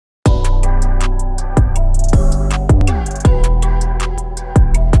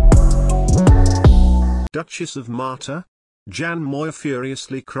Duchess of Martyr? Moir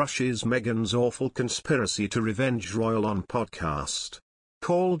furiously crushes Meghan's awful conspiracy to revenge royal on podcast.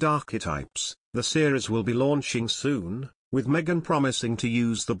 Called Archetypes, the series will be launching soon, with Meghan promising to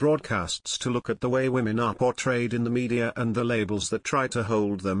use the broadcasts to look at the way women are portrayed in the media and the labels that try to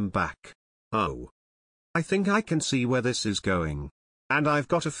hold them back. Oh. I think I can see where this is going. And I've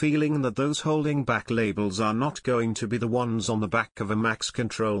got a feeling that those holding back labels are not going to be the ones on the back of a Max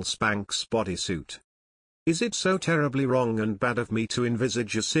Control Spanx bodysuit. Is it so terribly wrong and bad of me to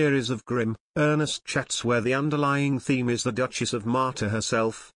envisage a series of grim, earnest chats where the underlying theme is the Duchess of Martyr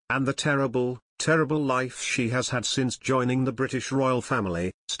herself, and the terrible, terrible life she has had since joining the British royal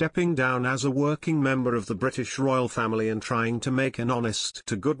family, stepping down as a working member of the British royal family and trying to make an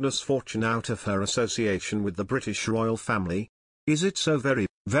honest-to-goodness fortune out of her association with the British royal family? Is it so very,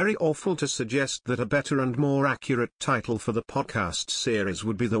 very awful to suggest that a better and more accurate title for the podcast series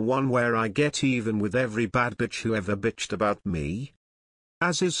would be the one where I get even with every bad bitch who ever bitched about me?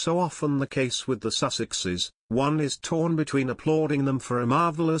 As is so often the case with the Sussexes, one is torn between applauding them for a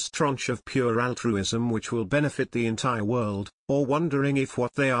marvelous tranche of pure altruism which will benefit the entire world, or wondering if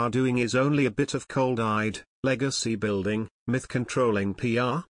what they are doing is only a bit of cold-eyed, legacy-building, myth-controlling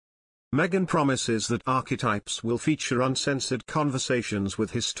PR. Meghan promises that Archetypes will feature uncensored conversations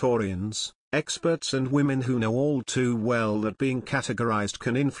with historians, experts and women who know all too well that being categorized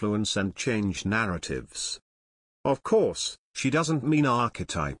can influence and change narratives. Of course, she doesn't mean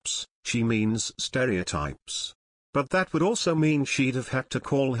archetypes, she means stereotypes. But that would also mean she'd have had to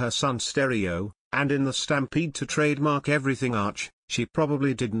call her son Stereo, and in the stampede to trademark everything Arch, she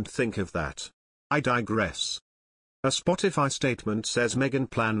probably didn't think of that. I digress. A Spotify statement says Meghan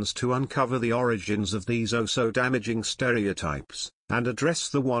plans to uncover the origins of these oh-so-damaging stereotypes, and address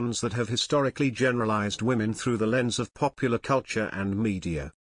the ones that have historically generalized women through the lens of popular culture and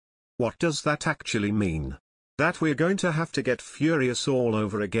media. What does that actually mean? That we're going to have to get furious all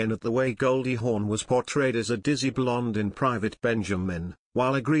over again at the way Goldie Hawn was portrayed as a dizzy blonde in Private Benjamin,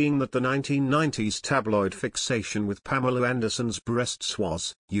 while agreeing that the 1990s tabloid fixation with Pamela Anderson's breasts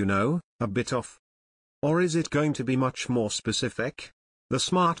was, a bit off? Or is it going to be much more specific? The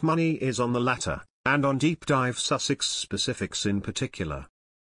smart money is on the latter, and on deep dive Sussex specifics in particular.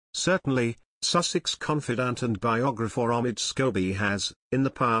 Certainly, Sussex confidant and biographer Omid Scobie has, in the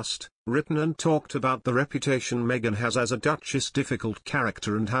past, written and talked about the reputation Meghan has as a Duchess difficult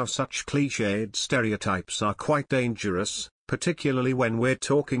character and how such cliched stereotypes are quite dangerous, particularly when we're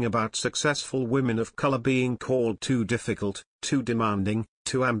talking about successful women of color being called too difficult, too demanding,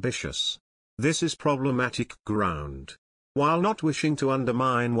 too ambitious. This is problematic ground. While not wishing to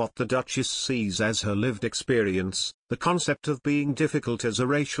undermine what the Duchess sees as her lived experience, the concept of being difficult as a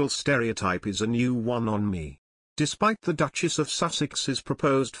racial stereotype is a new one on me. Despite the Duchess of Sussex's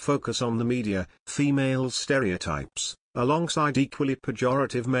proposed focus on the media, female stereotypes, alongside equally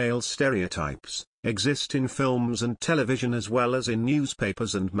pejorative male stereotypes, exist in films and television as well as in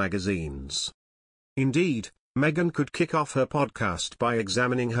newspapers and magazines. Indeed, Meghan could kick off her podcast by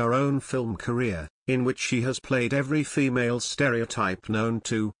examining her own film career, in which she has played every female stereotype known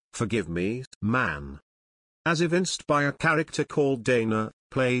to, forgive me, man. As evinced by a character called Dana,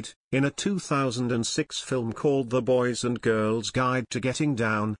 played, in a 2006 film called The Boys and Girls Guide to Getting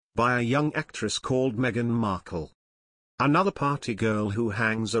Down, by a young actress called Meghan Markle. Another party girl who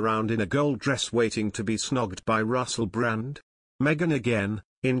hangs around in a gold dress waiting to be snogged by Russell Brand. Meghan again,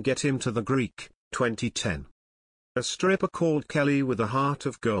 in Get Him to the Greek, 2010. A stripper called Kelly with a heart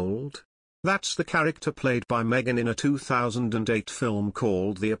of gold? That's the character played by Meghan in a 2008 film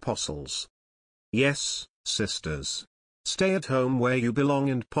called The Apostles. Yes, sisters. Stay at home where you belong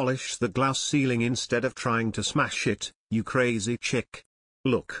and polish the glass ceiling instead of trying to smash it, you crazy chick.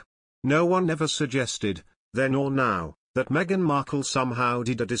 Look. No one ever suggested, then or now, that Meghan Markle somehow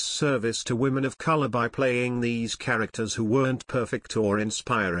did a disservice to women of color by playing these characters who weren't perfect or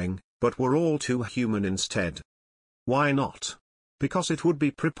inspiring, but were all too human instead. Why not? Because it would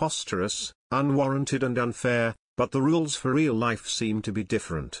be preposterous, unwarranted and unfair, but the rules for real life seem to be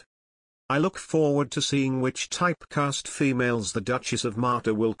different. I look forward to seeing which typecast females the Duchess of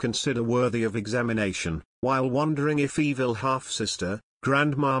Martyr will consider worthy of examination, while wondering if evil half-sister,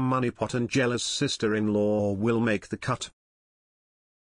 grandma moneypot and jealous sister-in-law will make the cut.